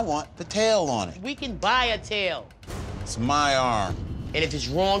body. I want the tail on it. We can buy a tail. It's my arm. And if it's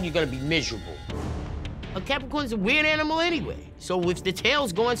wrong, you're gonna be miserable. A Capricorn's a weird animal anyway. So if the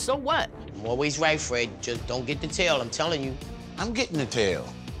tail's going, so what? I'm always right, Fred. Just don't get the tail, I'm telling you. I'm getting the tail.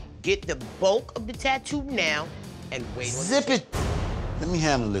 Get the bulk of the tattoo now and wait on Zip it. Let me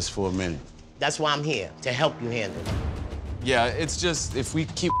handle this for a minute. That's why I'm here, to help you handle it. Yeah, it's just, if we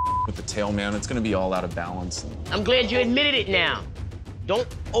keep with the tail, man, it's gonna be all out of balance. I'm glad you admitted it now. Don't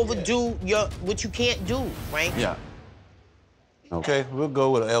overdo what you can't do, Frank. Yeah. Okay, we'll go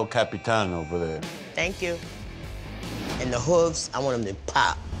with El Capitan over there. Thank you. And the hooves, I want them to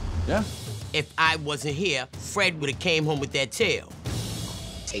pop. Yeah. If I wasn't here, Fred would have came home with that tail.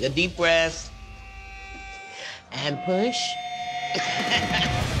 Take a deep breath. And push.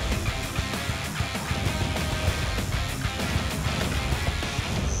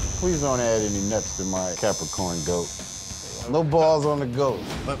 Please don't add any nuts to my Capricorn goat. No balls on the goat.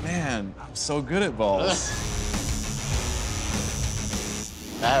 But man, I'm so good at balls.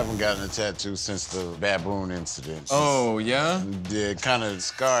 I haven't gotten a tattoo since the baboon incident. Oh, yeah? It kind of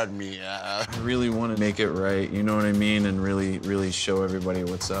scarred me. I really want to make it right, you know what I mean? And really, really show everybody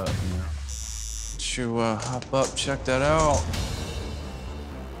what's up, you know? Why don't you hop up, check that out.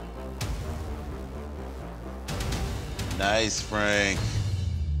 Nice, Frank.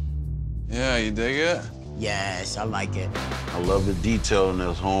 Yeah, you dig it? Yes, I like it. I love the detail in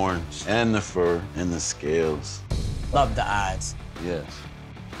those horns and the fur and the scales. Love the eyes. Yes.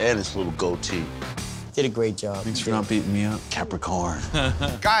 And this little goatee. Did a great job. Thanks for not beating me up. Capricorn.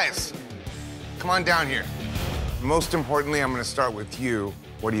 Guys, come on down here. Most importantly, I'm gonna start with you.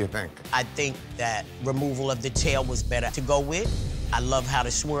 What do you think? I think that removal of the tail was better to go with. I love how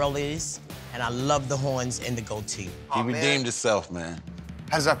the swirl is, and I love the horns and the goatee. He redeemed himself, man.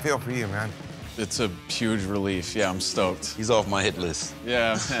 How does that feel for you, man? It's a huge relief. Yeah, I'm stoked. He's off my hit list.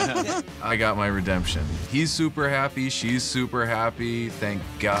 Yeah. I got my redemption. He's super happy. She's super happy. Thank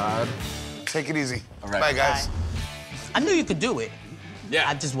God. Take it easy. All right. Bye, guys. I knew you could do it. Yeah.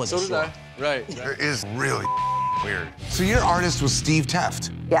 I just wasn't sure. Right. It is really weird. So your artist was Steve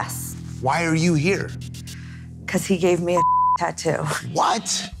Teft. Yes, Why are you here? because he gave me a tattoo.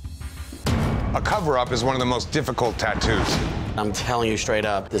 What? A cover-up is one of the most difficult tattoos. I'm telling you straight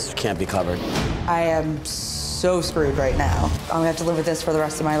up, this can't be covered. I am so screwed right now. I'm gonna have to live with this for the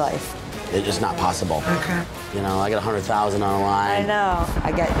rest of my life. It's just not possible. Okay. You know, I got 100,000 on the line. I know.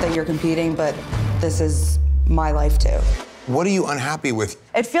 I get that you're competing, but this is my life too. What are you unhappy with?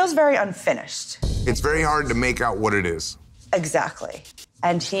 It feels very unfinished. It's very hard to make out what it is. Exactly.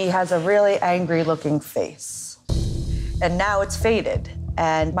 And he has a really angry looking face. And now it's faded,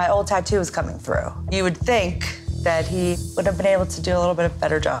 and my old tattoo is coming through. You would think that he would have been able to do a little bit of a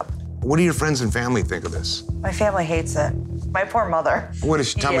better job. What do your friends and family think of this? My family hates it. My poor mother. What does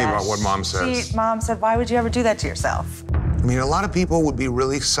she tell me about what Mom says? Mom said, why would you ever do that to yourself? I mean, a lot of people would be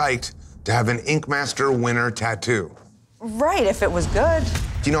really psyched to have an Ink Master winner tattoo. Right, if it was good.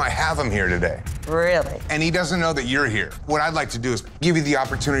 You know, I have him here today. Really? And he doesn't know that you're here. What I'd like to do is give you the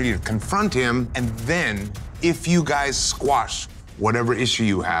opportunity to confront him, and then, if you guys squash whatever issue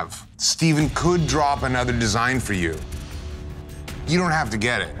you have, Steven could drop another design for you. You don't have to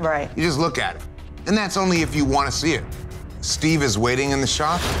get it. Right. You just look at it. And that's only if you want to see it. Steve is waiting in the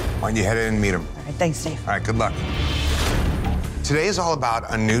shop. Why don't you head in and meet him? All right, thanks, Steve. All right, good luck. Today is all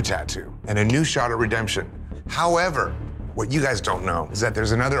about a new tattoo and a new shot at redemption. However, what you guys don't know is that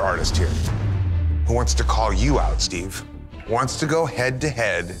there's another artist here who wants to call you out, Steve. Wants to go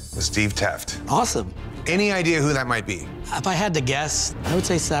head-to-head with Steve Teft. Awesome. Any idea who that might be? If I had to guess, I would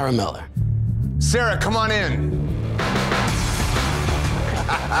say Sarah Miller. Sarah, come on in.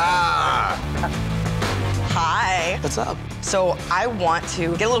 Hi. What's up? So I want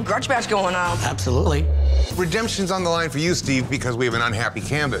to get a little grudge match going on. Absolutely. Redemption's on the line for you, Steve, because we have an unhappy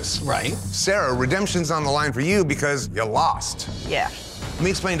canvas. Right. Sarah, redemption's on the line for you because you lost. Yeah. Let me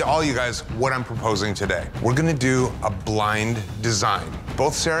explain to all you guys what I'm proposing today. We're gonna do a blind design.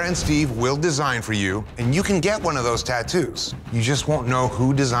 Both Sarah and Steve will design for you, and you can get one of those tattoos. You just won't know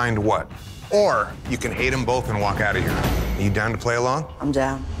who designed what. Or you can hate them both and walk out of here. Are you down to play along? I'm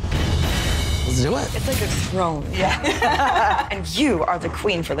down. Let's do it. It's like a throne. Yeah. And you are the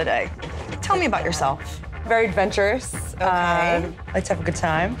queen for the day. Tell me about yourself. Very adventurous. Okay. Like to have a good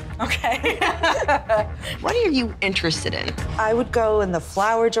time. Okay. What are you interested in? I would go in the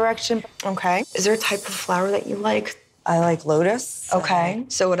flower direction. Okay. Is there a type of flower that you like? I like lotus. Okay.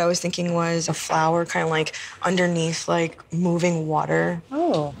 So what I was thinking was a flower kind of like underneath like moving water.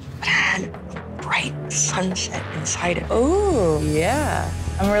 Oh. But it had bright sunset inside it. Oh, yeah.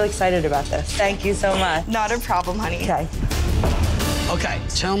 I'm really excited about this. Thank you so much. Not a problem, honey. Okay. Okay,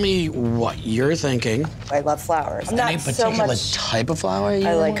 tell me what you're thinking. I love flowers. Any particular type of flower you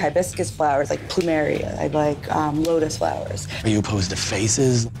I like want? hibiscus flowers, like plumeria. I like lotus flowers. Are you opposed to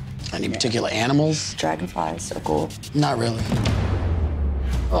faces? Any particular animals? Dragonflies are cool. Not really.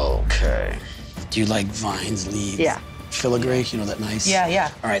 Okay. Do you like vines, leaves? Yeah. Filigree, you know, that nice? Yeah,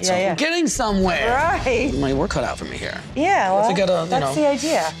 yeah. All right, Yeah, so yeah. we're getting somewhere. Right. My work cut out for me here. Yeah, well, Let's get a, that's the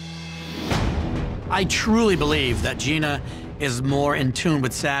idea. I truly believe that Gina is more in tune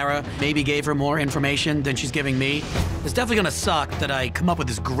with Sarah, maybe gave her more information than she's giving me. It's definitely gonna suck that I come up with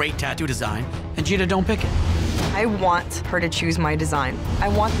this great tattoo design and Gina don't pick it. I want her to choose my design. I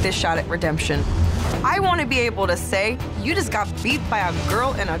want this shot at redemption. I want to be able to say, you just got beat by a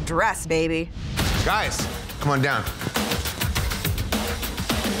girl in a dress, baby. Guys, come on down.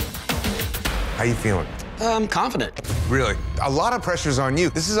 How you feeling? Confident. Really? A lot of pressure's on you.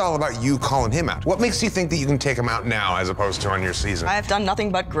 This is all about you calling him out. What makes you think that you can take him out now as opposed to on your season? I've done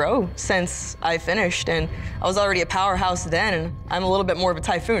nothing but grow since I finished, and I was already a powerhouse then, and I'm a little bit more of a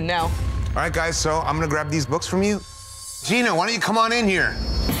typhoon now. All right, guys, so I'm gonna grab these books from you. Gina, why don't you come on in here?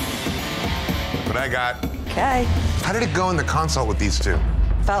 What I got. Okay. How did it go in the consult with these two?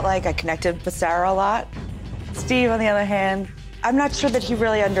 Felt like I connected with Sarah a lot. Steve, on the other hand, I'm not sure that he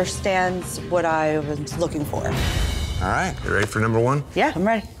really understands what I was looking for. All right, you ready for number one? Yeah, I'm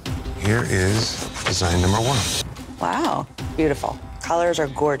ready. Here is design number one. Wow, beautiful. Colors are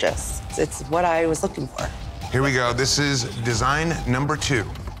gorgeous. It's what I was looking for. Here we go. This is design number two.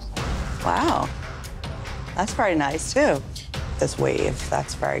 Wow, that's very nice too. This wave,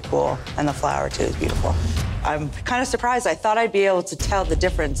 that's very cool. And the flower too is beautiful. I'm kind of surprised. I thought I'd be able to tell the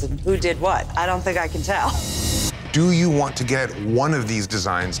difference in who did what. I don't think I can tell. Do you want to get one of these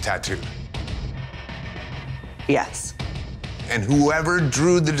designs tattooed? Yes. And whoever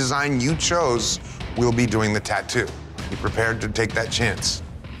drew the design you chose will be doing the tattoo. Be prepared to take that chance.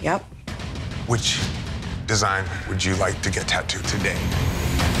 Yep. Which design would you like to get tattooed today?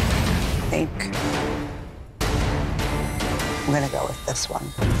 I think I'm gonna go with this one.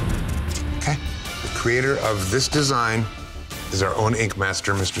 Okay. The creator of this design is our own ink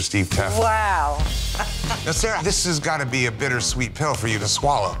master, Mr. Steve Teft. Wow. Now, Sarah, this has got to be a bittersweet pill for you to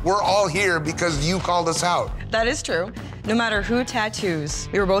swallow. We're all here because you called us out. That is true. No matter who tattoos,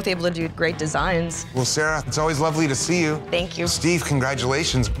 we were both able to do great designs. Well, Sarah, it's always lovely to see you. Thank you. Steve,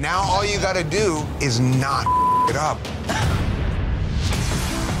 congratulations. Now all you got to do is not it up.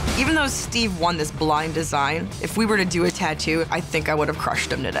 Even though Steve won this blind design, if we were to do a tattoo, I think I would have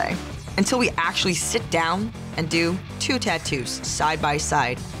crushed him today. Until we actually sit down and do 2 tattoos side by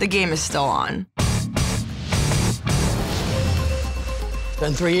side, the game is still on. It's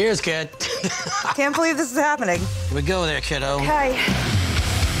been 3 years, kid. Can't believe this is happening. Here we go there, kiddo. Okay.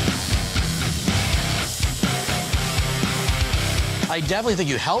 I definitely think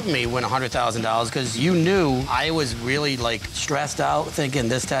you helped me win $100,000 because you knew I was really like stressed out thinking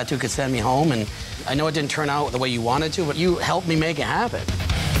this tattoo could send me home, and I know it didn't turn out the way you wanted to, but you helped me make it happen.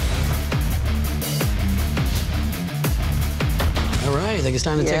 All right, I think it's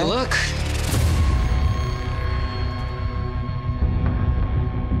time to take a look.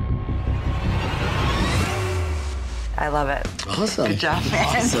 I love it. Awesome. Good job,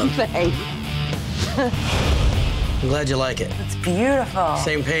 man. Awesome. Thanks. I'm glad you like it. It's beautiful.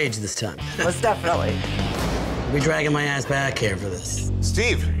 Same page this time. Most definitely. I'll be dragging my ass back here for this.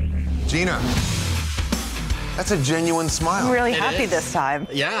 Steve, Gina, that's a genuine smile. I'm really happy this time.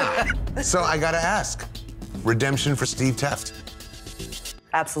 Yeah. So I got to ask, redemption for Steve Teft?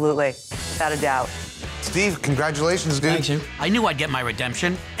 Absolutely, without a doubt. Steve, congratulations, dude. Thank you. I knew I'd get my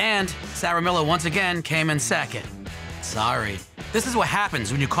redemption, and Sarah Miller once again came in second. Sorry. This is what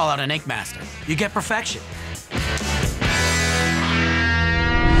happens when you call out an ink master. You get perfection.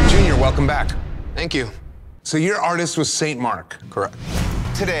 Junior, welcome back. Thank you. So your artist was St. Mark. Correct.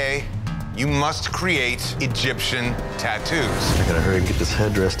 Today, you must create Egyptian tattoos. I gotta hurry and get this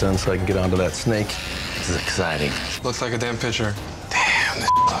headdress done so I can get onto that snake. This is exciting. Looks like a damn picture. Damn, this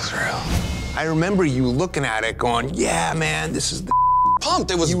looks real. I remember you looking at it going, yeah, man, this is the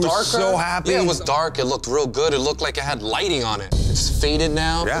Pumped. It was you darker. were so happy. Yeah, it was dark. It looked real good. It looked like it had lighting on it. It's faded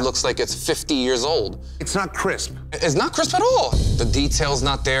now. Yeah. It looks like it's 50 years old. It's not crisp. It's not crisp at all. The detail's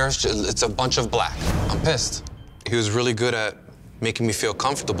not there. It's a bunch of black. I'm pissed. He was really good at making me feel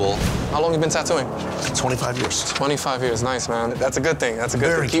comfortable. How long have you been tattooing? 25 years. 25 years. Nice, man. That's a good thing. That's a good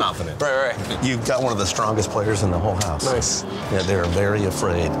Very thing. confident. Right. You've got one of the strongest players in the whole house. Nice. Yeah, they're very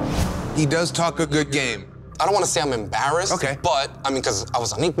afraid. He does talk a good game. I don't want to say I'm embarrassed, but I mean, because I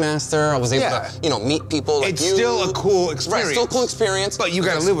was an ink master, I was able to, you know, meet people like It's you. still a cool experience. Right, still a cool experience. But you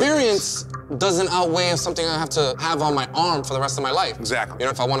gotta live with it. Experience doesn't outweigh something I have to have on my arm for the rest of my life. Exactly. You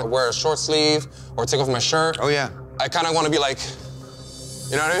know, if I want to wear a short sleeve or take off my shirt. Oh, yeah. I kind of want to be like,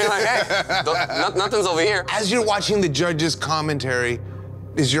 you know what I mean? Like, hey, nothing's over here. As you're watching the judge's commentary,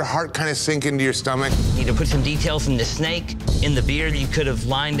 is your heart kind of sink into your stomach? You to put some details in the snake, in the beard. You could have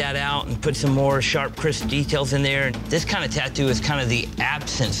lined that out and put some more sharp, crisp details in there. This kind of tattoo is kind of the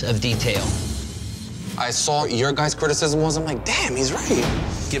absence of detail. I saw your guys' criticism was, I'm like, damn, he's right.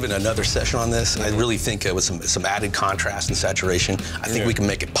 Given another session on this, I really think with some added contrast and saturation, I think we can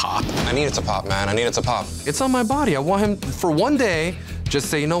make it pop. I need it to pop, man. I need it to pop. It's on my body. I want him, for one day, just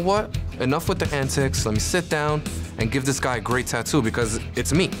say, you know what? Enough with the antics. Let me sit down and give this guy a great tattoo because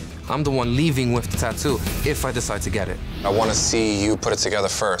it's me. I'm the one leaving with the tattoo if I decide to get it. I want to see you put it together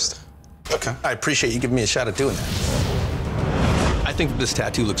first. Okay. I appreciate you giving me a shot at doing that. I think this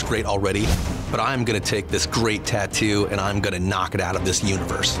tattoo looks great already, but I'm gonna take this great tattoo and I'm gonna knock it out of this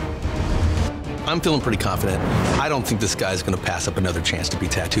universe. I'm feeling pretty confident. I don't think this guy's gonna pass up another chance to be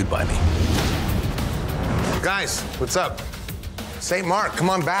tattooed by me. Guys, what's up? St. Mark, come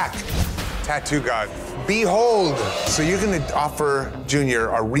on back. Tattoo God. Behold. So you're gonna offer Junior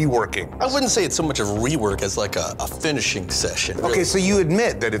a reworking. I wouldn't say it's so much of a rework as like a finishing session. Okay, really. So you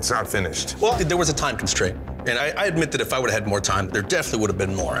admit that it's not finished. Well, there was a time constraint. And I admit that if I would have had more time, there definitely would have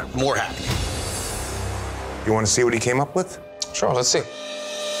been more happening. You want to see what he came up with? Sure, let's see.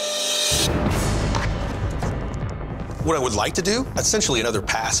 What I would like to do, essentially another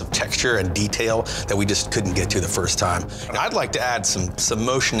pass of texture and detail that we just couldn't get to the first time. And I'd like to add some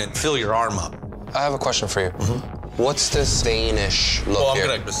motion and fill your arm up. I have a question for you. What's this Danish look Well, I'm here?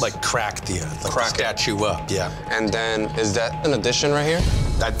 gonna like crack the statue up, yeah. And then, is that an addition right here?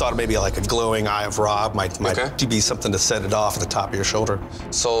 I thought maybe like a glowing eye of Ra might be something to set it off at the top of your shoulder.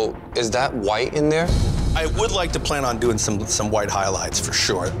 So, is that white in there? I would like to plan on doing some white highlights for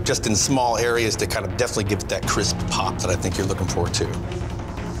sure, just in small areas to kind of definitely give it that crisp pop that I think you're looking for too.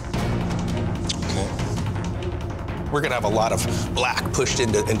 Okay. We're gonna have a lot of black pushed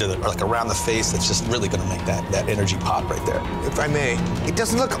into like around the face. That's just really gonna make that energy pop right there. If I may, it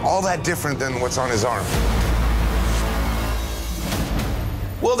doesn't look all that different than what's on his arm.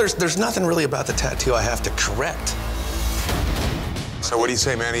 Well, there's nothing really about the tattoo I have to correct. So what do you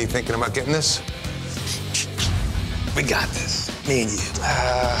say, man? Are you thinking about getting this? We got this, me and you.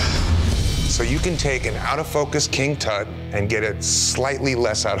 So you can take an out-of-focus King Tut and get it slightly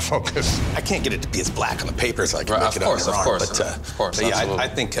less out of focus. I can't get it to be as black on the paper as I can make it on your arm. Of course, but yeah, I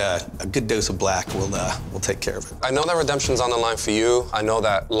think a good dose of black will take care of it. I know that redemption's on the line for you. I know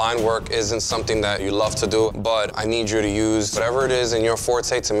that line work isn't something that you love to do, but I need you to use whatever it is in your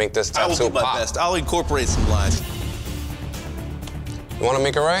forte to make this tattoo pop. I will do my best. I'll incorporate some lines. You want to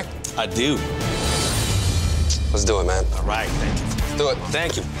make it right? I do. Let's do it, man. All right, thank you. Let's do it.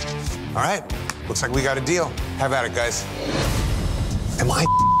 Thank you. All right, looks like we got a deal. Have at it, guys. Am I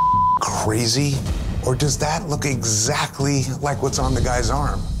crazy? Or does that look exactly like what's on the guy's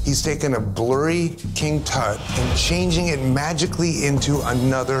arm? He's taken a blurry King Tut and changing it magically into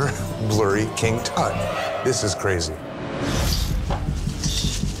another blurry King Tut. This is crazy.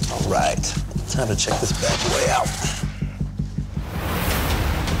 All right, time to check this bad boy out.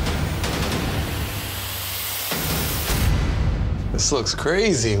 This looks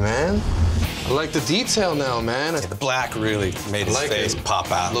crazy, man. I like the detail now, man. Yeah, the black really made his face pop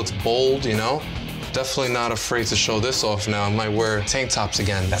out. Looks bold, you know? Definitely not afraid to show this off now. I might wear tank tops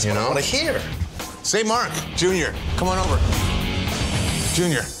again, That's you what know? I want to hear. Say, Mark, Junior, come on over.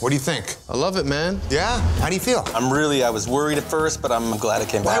 Junior, what do you think? I love it, man. Yeah? How do you feel? I was worried at first, but I'm glad it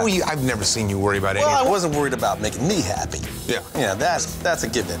came back. Why were you? I've never seen you worry about anything. Well, I wasn't worried about making me happy. Yeah. Yeah, that's a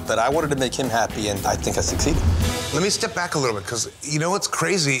given. But I wanted to make him happy, and I think I succeeded. Let me step back a little bit, because you know what's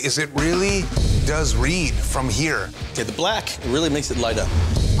crazy is it really does read from here. Yeah, the black, it really makes it light up.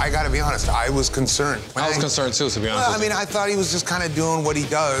 I gotta be honest, I was concerned. I was concerned too, to be honest. Well, I mean, I thought he was just kind of doing what he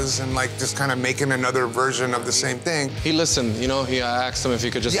does and like just kind of making another version of the same thing. He listened, you know, I asked him if he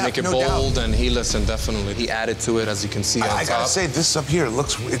could just make it bold, and he listened, definitely. He added to it, as you can see on top. I gotta say, this up here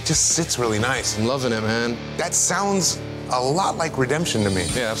it just sits really nice. I'm loving it, man. That sounds a lot like Redemption to me.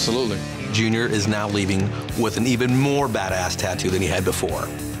 Yeah, absolutely. Junior is now leaving with an even more badass tattoo than he had before.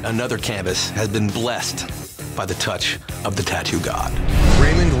 Another canvas has been blessed by the touch of the tattoo god.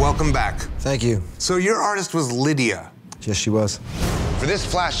 Raymond, welcome back. Thank you. So your artist was Lydia. Yes, she was. For this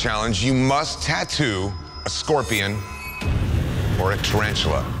flash challenge, you must tattoo a scorpion or a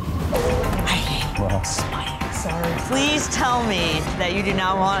tarantula. Well, Sorry. Please tell me that you do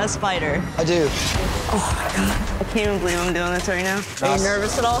not want a spider. I do. Oh my God. I can't even believe I'm doing this right now. Are you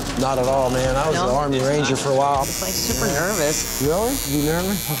nervous at all? Not at all, man. I was an Army Ranger for a while. I'm just like super nervous. Really? You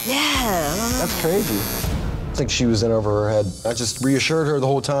nervous? Yeah, I don't know. That's crazy. I think she was in over her head. I just reassured her the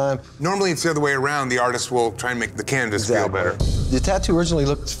whole time. Normally it's the other way around. The artist will try and make the canvas feel better. The tattoo originally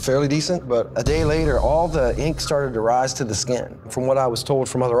looked fairly decent, but a day later, all the ink started to rise to the skin. From what I was told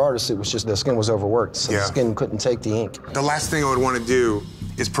from other artists, it was just the skin was overworked, so the skin couldn't take the ink. The last thing I would want to do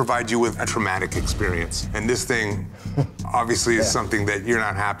is provide you with a traumatic experience. And this thing obviously is something that you're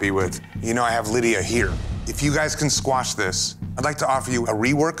not happy with. You know, I have Lydia here. If you guys can squash this, I'd like to offer you a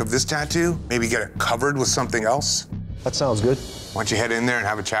rework of this tattoo, maybe get it covered with something else. That sounds good. Why don't you head in there and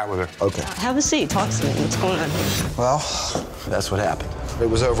have a chat with her? Okay. Have a seat. Talk to me. What's going on here? Well, that's what happened. It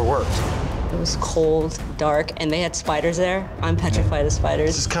was overworked. It was cold, dark, and they had spiders there. I'm petrified of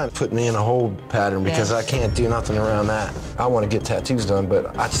spiders. This kind of put me in a hold pattern because I can't do nothing around that. I want to get tattoos done,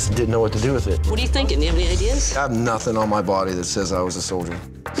 but I just didn't know what to do with it. What are you thinking? Do you have any ideas? I have nothing on my body that says I was a soldier.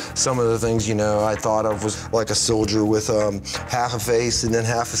 Some of the things, you know, I thought of was like a soldier with half a face and then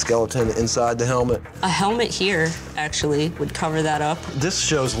half a skeleton inside the helmet. A helmet here, actually, would cover that up. This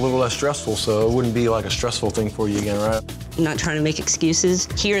show's a little less stressful, so it wouldn't be like a stressful thing for you again, right? I'm not trying to make excuses.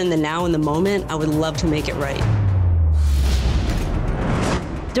 Here in the now, in the moment, I would love to make it right.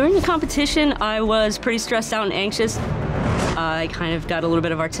 During the competition, I was pretty stressed out and anxious. I kind of got a little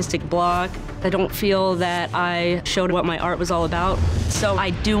bit of artistic block. I don't feel that I showed what my art was all about. So I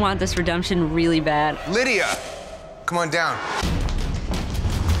do want this redemption really bad. Lydia, come on down.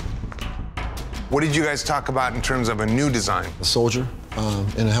 What did you guys talk about in terms of a new design? A soldier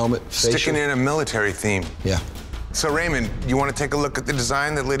in a helmet. Sticking in a military theme. Yeah. So Raymond, you want to take a look at the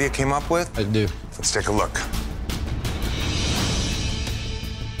design that Lydia came up with? I do. Let's take a look.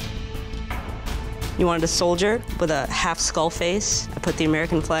 You wanted a soldier with a half skull face. I put the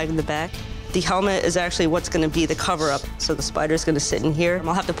American flag in the back. The helmet is actually what's gonna be the cover-up. So the spider's gonna sit in here.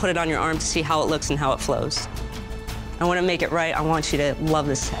 I'll have to put it on your arm to see how it looks and how it flows. I wanna make it right. I want you to love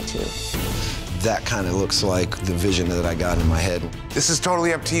this tattoo. That kind of looks like the vision that I got in my head. This is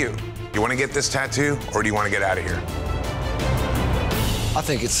totally up to you. You want to get this tattoo, or do you want to get out of here? I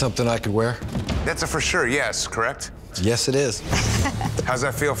think it's something I could wear. That's a for sure yes, correct? Yes, it is. How's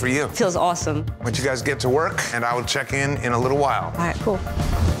that feel for you? Feels awesome. Why don't you guys get to work, and I will check in a little while. All right, cool.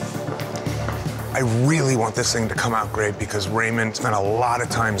 I really want this thing to come out great because Raymond spent a lot of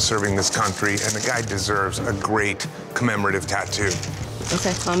time serving this country, and the guy deserves a great commemorative tattoo.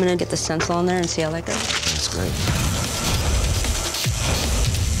 Okay, I'm gonna get the stencil on there and see how that goes. That's great.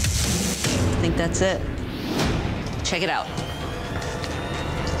 I think that's it. Check it out.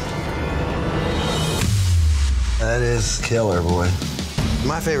 That is killer, boy.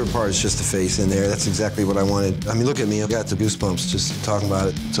 My favorite part is just the face in there. That's exactly what I wanted. I mean, look at me. I've got the goosebumps just talking about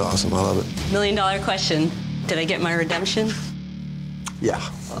it. It's awesome. I love it. $1 million question. Did I get my redemption? Yeah.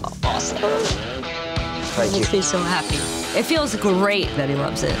 Oh, awesome. Thank you. Makes me so happy. It feels great that he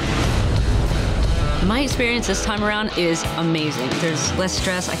loves it. My experience this time around is amazing. There's less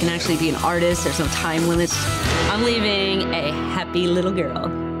stress. I can actually be an artist. There's no time limits. I'm leaving a happy little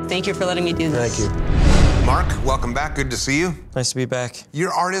girl. Thank you for letting me do this. Thank you. Mark, welcome back. Good to see you. Nice to be back.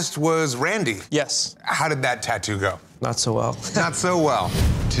 Your artist was Randy. Yes. How did that tattoo go? Not so well. Not so well.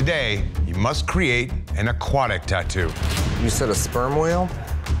 Today, you must create an aquatic tattoo. You said a sperm whale?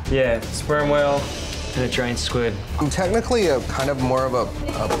 Yeah, sperm whale and a giant squid. I'm technically a kind of more of a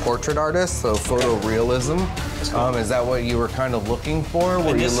portrait artist, so photorealism. Is that what you were kind of looking for?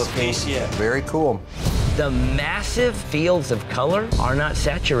 Were you looking? Yeah. Very cool. The massive fields of color are not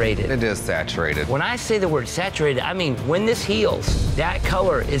saturated. It is saturated. When I say the word saturated, I mean when this heals, that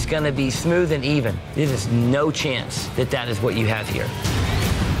color is going to be smooth and even. There is no chance that that is what you have here.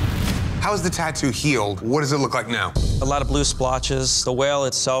 How is the tattoo healed? What does it look like now? A lot of blue splotches. The whale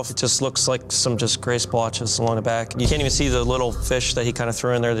itself, it just looks like some just gray splotches along the back. You can't even see the little fish that he kind of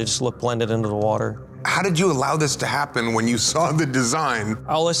threw in there. They just look blended into the water. How did you allow this to happen when you saw the design?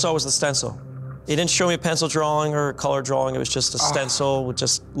 All I saw was the stencil. He didn't show me a pencil drawing or a color drawing. It was just a stencil with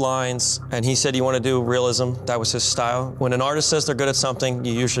just lines. And he said, you want to do realism. That was his style. When an artist says they're good at something,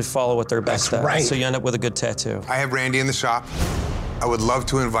 you usually follow what they're best at. right. So you end up with a good tattoo. I have Randy in the shop. I would love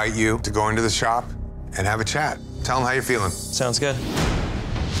to invite you to go into the shop and have a chat. Tell him how you're feeling. Sounds good.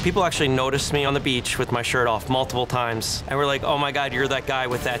 People actually noticed me on the beach with my shirt off multiple times. And we're like, oh my God, you're that guy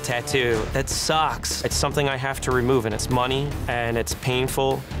with that tattoo. That sucks. It's something I have to remove, and it's money, and it's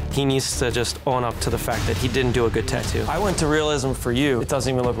painful. He needs to just own up to the fact that he didn't do a good tattoo. I went to realism for you. It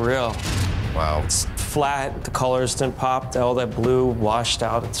doesn't even look real. Wow. It's flat, the colors didn't pop, all that blue washed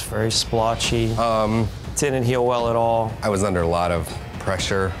out. It's very splotchy. Didn't heal well at all. I was under a lot of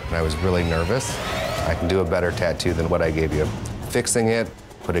pressure, and I was really nervous. I can do a better tattoo than what I gave you. Fixing it,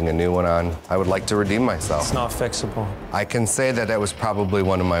 putting a new one on, I would like to redeem myself. It's not fixable. I can say that was probably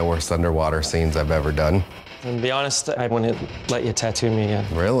one of my worst underwater scenes I've ever done. And to be honest, I wouldn't let you tattoo me again.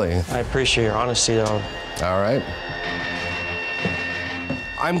 Really? I appreciate your honesty, though. All right.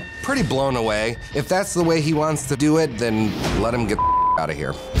 I'm pretty blown away. If that's the way he wants to do it, then let him get out of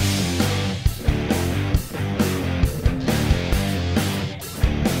here.